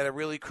at a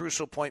really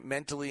crucial point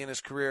mentally in his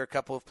career. A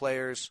couple of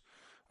players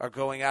are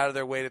going out of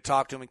their way to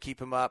talk to him and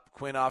keep him up.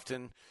 Quinn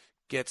often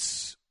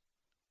gets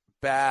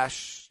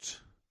bashed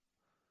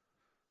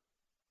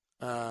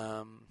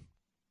for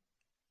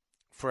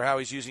how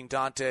he's using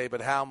Dante,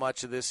 but how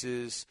much of this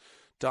is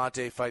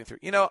Dante fighting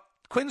through?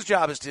 Quinn's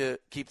job is to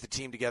keep the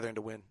team together and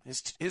to win.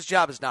 His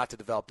job is not to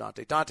develop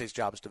Dante. Dante's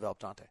job is to develop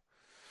Dante.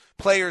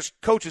 Players,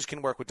 coaches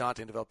can work with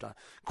Dante and develop Dante.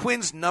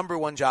 Quinn's number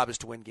one job is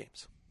to win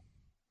games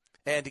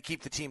and to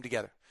keep the team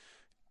together.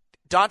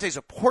 Dante's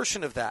a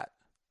portion of that,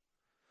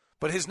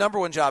 but his number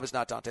one job is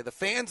not Dante. The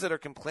fans that are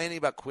complaining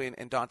about Quinn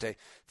and Dante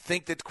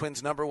think that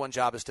Quinn's number one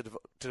job is to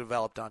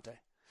develop Dante.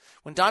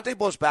 When Dante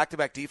blows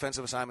back-to-back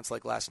defensive assignments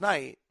like last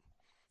night,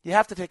 you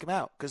have to take him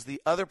out because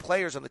the other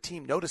players on the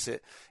team notice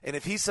it, and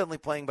if he's suddenly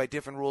playing by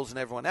different rules than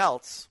everyone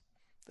else,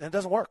 then it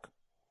doesn't work.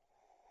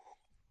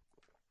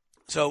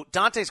 So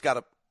Dante's got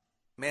to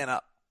man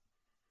up,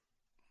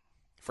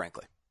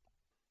 frankly.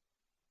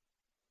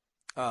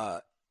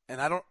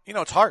 And I don't,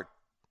 it's hard.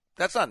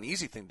 That's not an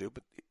easy thing to do,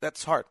 but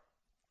that's hard.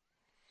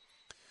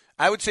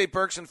 I would say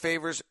Burks and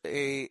Favors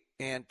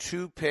and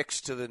 2 picks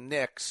to the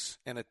Knicks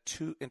and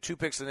 2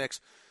 picks to the Knicks,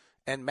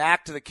 and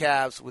Mac to the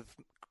Cavs with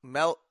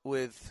Melo.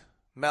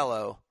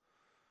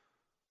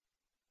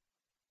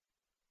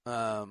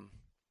 So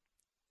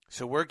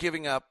we're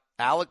giving up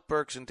Alec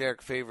Burks and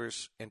Derek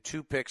Favors and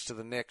 2 picks to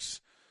the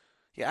Knicks.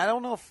 Yeah, I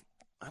don't know if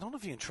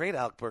you can trade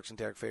Alec Burks and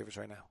Derek Favors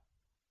right now.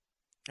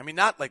 I mean,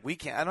 not like we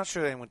can't. I'm not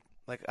sure anyone.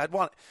 Like,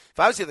 if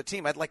I was the other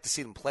team, I'd like to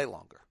see them play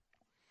longer.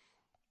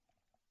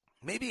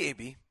 Maybe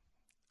AB.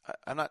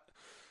 I'm not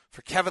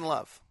for Kevin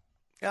Love.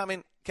 Yeah, I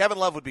mean, Kevin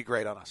Love would be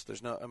great on us.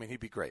 He'd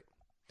be great.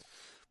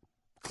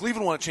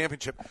 Cleveland won a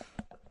championship.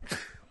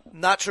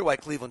 Not sure why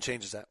Cleveland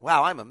changes that.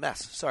 Wow, I'm a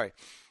mess. Sorry.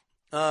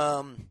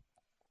 Do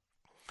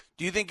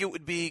you think it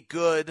would be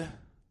good?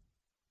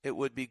 It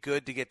would be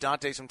good to get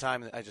Dante some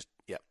time. I just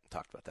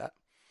talked about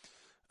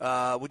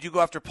Would you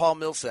go after Paul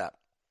Millsap?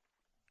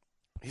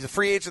 He's a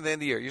free agent at the end of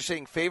the year. You're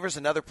saying favors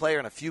another player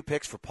and a few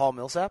picks for Paul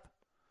Millsap?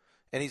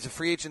 And he's a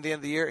free agent at the end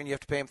of the year, and you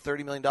have to pay him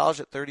 $30 million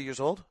at 30 years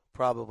old?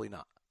 Probably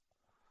not.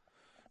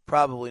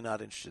 Probably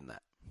not interested in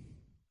that.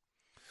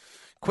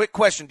 Quick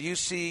question. Do you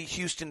see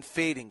Houston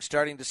fading,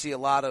 starting to see a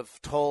lot of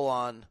toll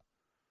on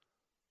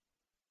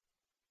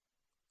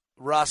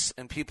Russ,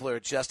 and people are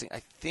adjusting? I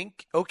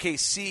think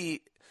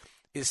OKC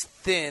is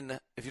thin.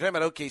 If you're talking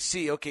about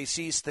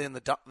OKC is thin.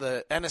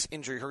 The Ennis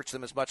injury hurts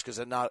them as much because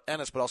not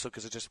Ennis, but also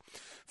because it just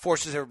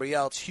forces everybody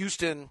else.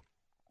 Houston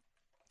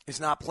is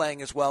not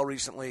playing as well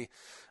recently.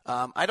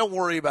 I don't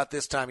worry about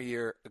this time of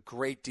year a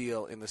great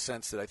deal in the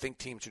sense that I think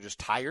teams are just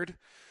tired.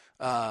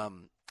 I'd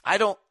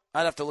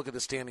have to look at the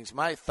standings.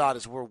 My thought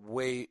is we're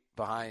way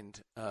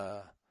behind.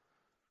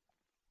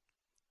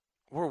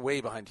 We're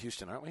way behind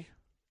Houston, aren't we?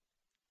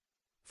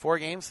 4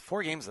 games?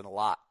 4 games is a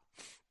lot.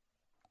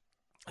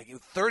 Like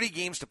 30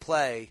 games to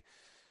play,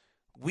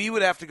 we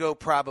would have to go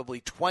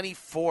probably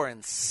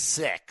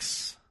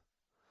 24-6,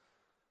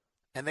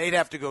 and they'd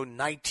have to go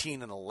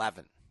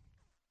 19-11.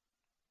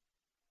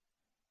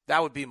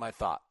 That would be my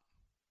thought.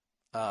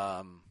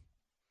 I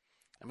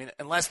mean,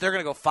 unless they're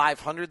going to go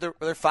 500, they're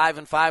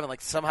 5-5, and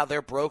like somehow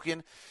they're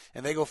broken,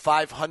 and they go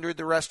 500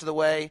 the rest of the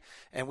way,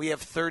 and we have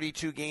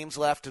 32 games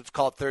left. Let's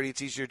call it 30.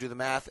 It's easier to do the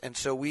math, and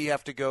so we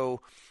have to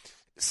go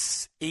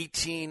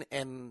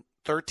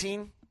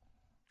 18-13,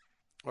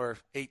 or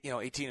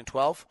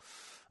 18-12,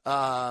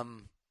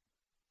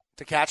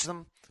 to catch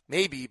them.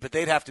 Maybe, but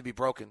they'd have to be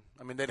broken.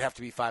 I mean, they'd have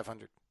to be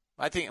 500.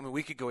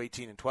 We could go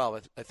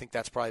 18-12. I think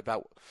that's probably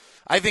about.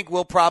 I think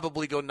we'll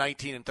probably go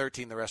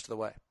 19-13 the rest of the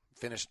way.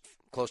 Finish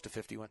close to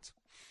 50 wins.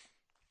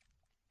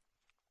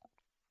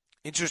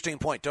 Interesting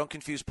point. Don't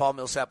confuse Paul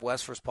Millsap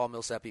West versus Paul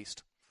Millsap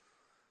East.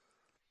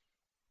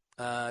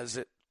 Is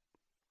it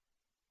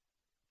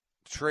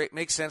trade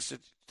makes sense to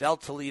Del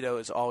Toledo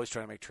is always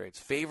trying to make trades.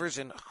 Favors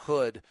in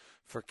Hood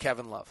for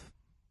Kevin Love.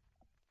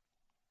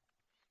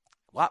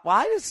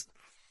 Why does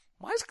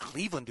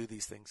Cleveland do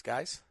these things,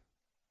 guys?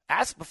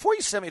 Ask before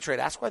you send me a trade.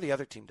 Ask why the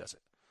other team does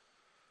it.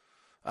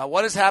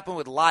 What has happened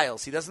with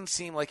Lyles? He doesn't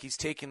seem like he's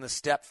taking the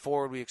step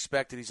forward we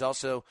expected. He's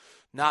also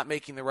not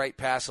making the right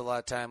pass a lot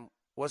of time.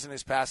 Wasn't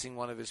his passing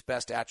one of his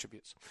best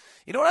attributes?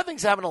 You know what I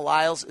think's happened to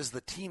Lyles is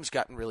the team's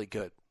gotten really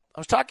good. I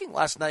was talking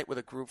last night with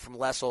a group from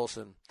Les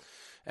Olson,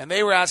 and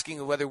they were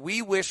asking whether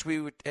we wish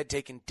we had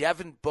taken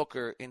Devin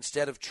Booker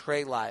instead of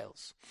Trey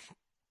Lyles.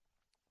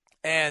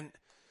 And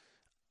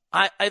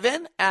I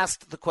then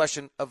asked the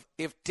question of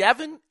if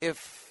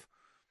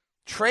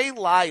Trey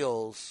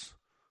Lyles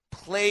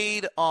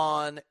played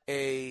on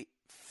a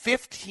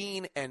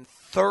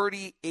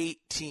 15-38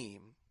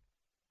 team,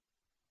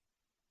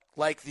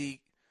 like the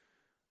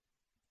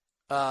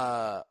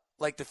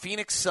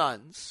Phoenix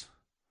Suns,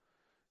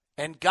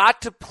 and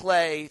got to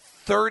play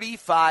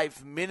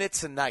 35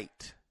 minutes a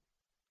night,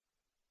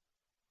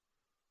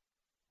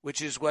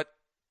 which is what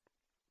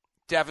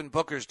Devin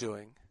Booker's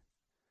doing,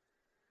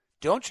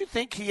 don't you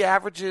think he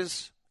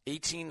averages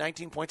 18,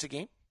 19 points a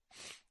game?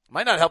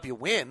 Might not help you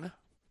win.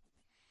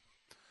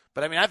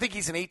 But, I think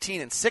he's an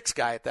 18-6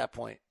 guy at that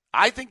point.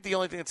 I think the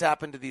only thing that's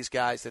happened to these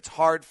guys that's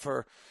hard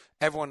for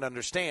everyone to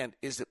understand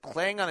is that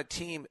playing on a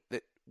team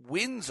that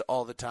wins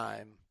all the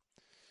time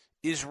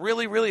is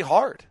really, really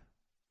hard.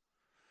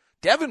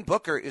 Devin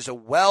Booker is a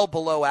well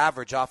below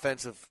average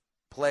offensive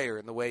player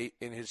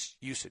in his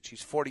usage.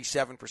 He's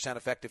 47%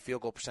 effective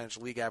field goal percentage.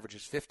 League average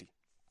is 50.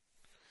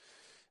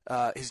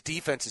 His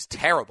defense is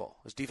terrible.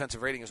 His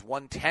defensive rating is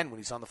 110 when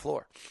he's on the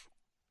floor.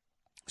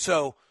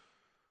 So,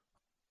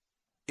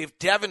 if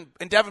Devin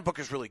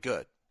Booker's really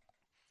good,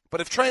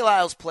 but if Trey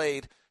Lyles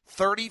played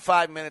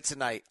 35 minutes a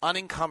night,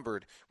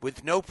 unencumbered,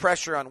 with no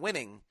pressure on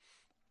winning,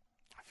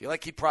 I feel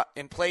like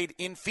and played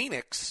in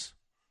Phoenix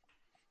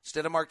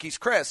instead of Marquise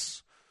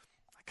Chris,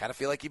 I kind of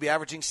feel like he'd be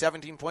averaging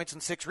 17 points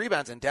and 6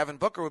 rebounds, and Devin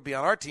Booker would be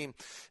on our team,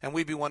 and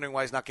we'd be wondering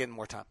why he's not getting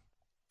more time.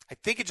 I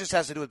think it just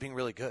has to do with being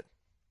really good.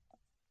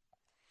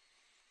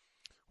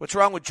 What's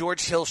wrong with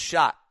George Hill's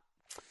shot?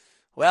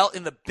 Well,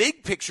 in the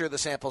big picture of the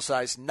sample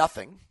size,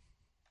 nothing,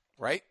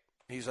 right?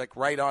 He's like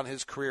right on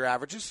his career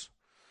averages.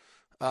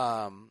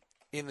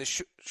 In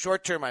the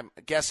short term, I'm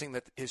guessing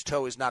that his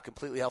toe is not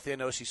completely healthy. I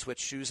noticed he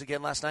switched shoes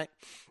again last night,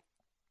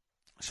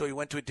 so he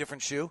went to a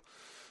different shoe.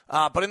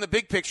 But in the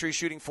big picture, he's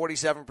shooting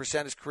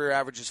 47%. His career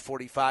average is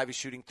 45. He's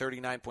shooting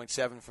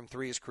 39.7 from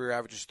 3. His career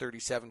average is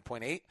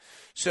 37.8.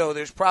 So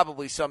there's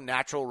probably some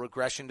natural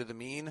regression to the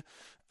mean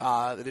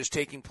that is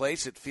taking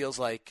place. It feels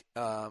like,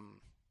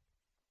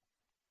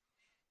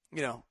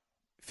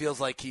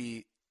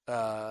 he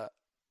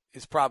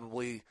is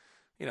probably,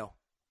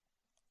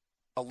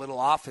 a little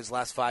off. His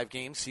last 5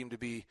 games seem to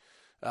be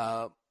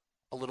a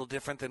little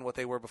different than what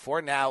they were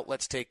before. Now,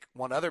 let's take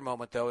one other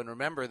moment, though, and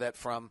remember that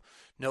from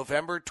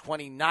November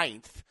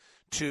 29th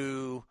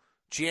to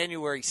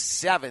January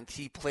 7th,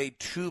 he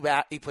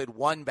played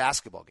one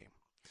basketball game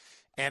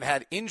and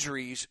had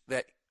injuries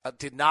that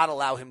did not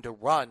allow him to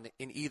run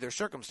in either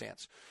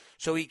circumstance.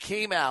 So he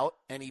came out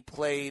and he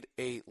played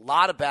a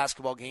lot of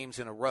basketball games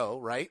in a row,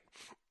 right?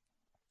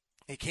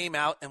 He came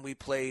out and we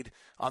played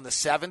on the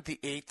 7th, the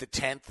 8th, the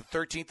 10th, the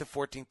 13th, the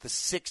 14th, the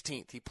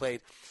 16th. He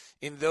played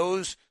in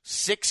those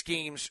 6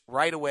 games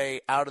right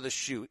away out of the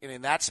chute. And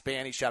in that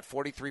span, he shot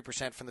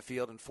 43% from the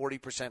field and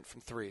 40%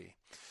 from 3.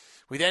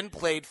 We then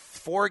played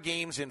 4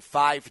 games in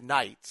 5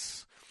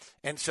 nights.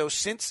 And so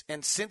since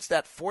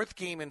that 4th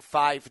game in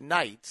 5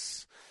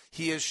 nights,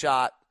 he has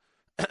shot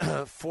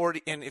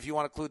 40, and if you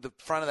want to include the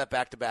front of that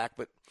back-to-back,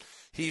 but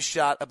he's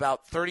shot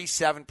about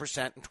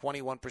 37% and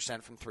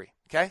 21% from 3,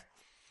 okay?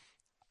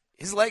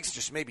 His legs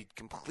just maybe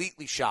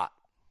completely shot.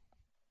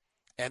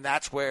 And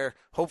that's where,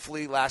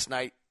 hopefully, last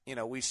night,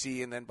 we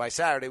see, and then by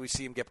Saturday, we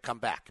see him come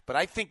back. But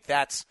I think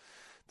that's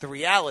the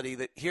reality,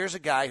 that here's a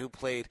guy who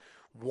played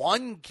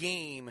 1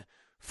 game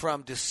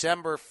from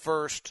December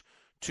 1st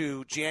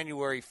to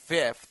January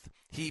 5th.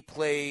 He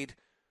played,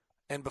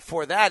 and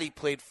before that, he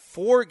played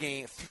 4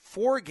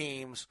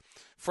 games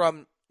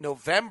from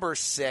November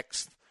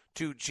 6th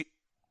to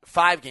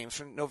 5 games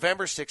from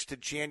November 6th to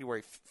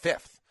January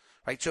 5th.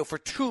 Right? So for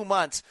 2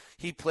 months,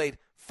 he played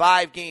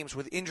 5 games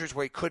with injuries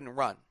where he couldn't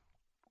run.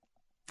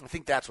 I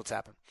think that's what's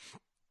happened.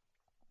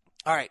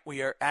 All right,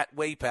 we are at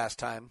way past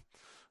time,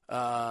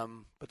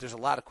 but there's a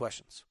lot of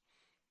questions.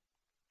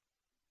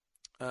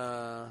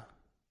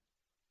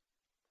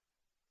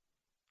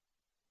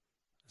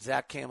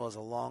 Zach Campbell is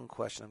a long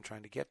question I'm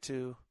trying to get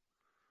to.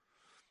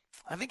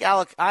 I think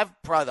Alec, I'm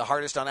probably the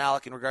hardest on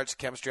Alec in regards to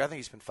chemistry. I think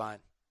he's been fine.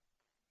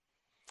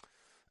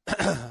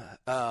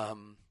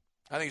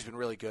 I think he's been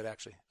really good,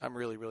 actually. I'm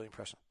really, really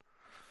impressed.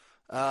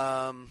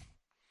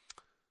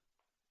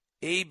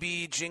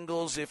 AB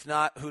Jingles, if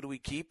not, who do we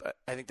keep?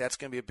 I think that's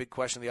going to be a big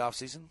question in the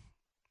offseason.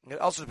 It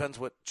also depends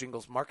what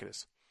Jingles' market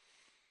is.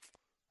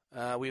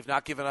 We have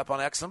not given up on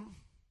Exum.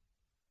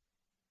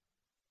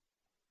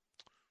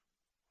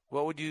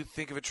 What would you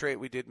think of a trade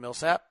we did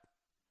Millsap?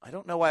 I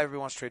don't know why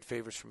everyone wants to trade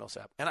favors for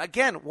Millsap. And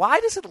again, why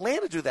does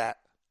Atlanta do that?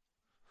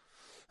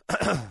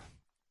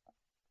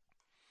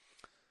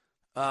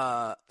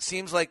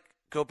 Seems like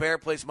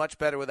Gobert plays much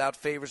better without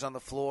favors on the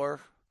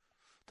floor.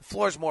 The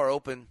floor is more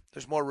open.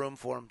 There's more room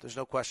for him. There's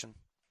no question.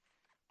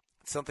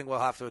 It's something we'll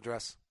have to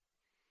address.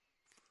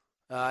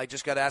 I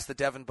just got asked the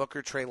Devin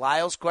Booker, Trey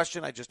Lyles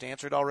question. I just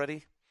answered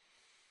already.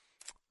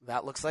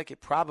 That looks like it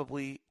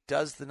probably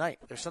does the night.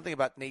 There's something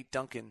about Nate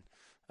Duncan,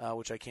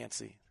 which I can't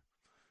see.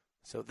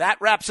 So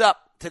that wraps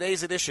up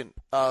today's edition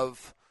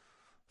of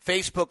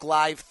Facebook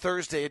Live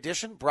Thursday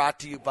edition, brought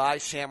to you by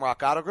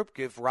Shamrock Auto Group.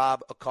 Give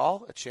Rob a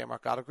call at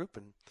Shamrock Auto Group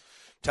and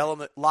tell him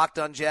that Locked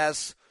On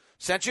Jazz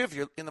sent you. If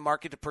you're in the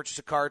market to purchase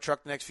a car or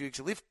truck the next few weeks,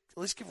 at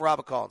least give Rob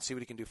a call and see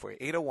what he can do for you.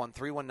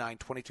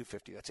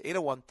 801-319-2250. That's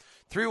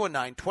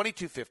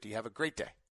 801-319-2250. Have a great day.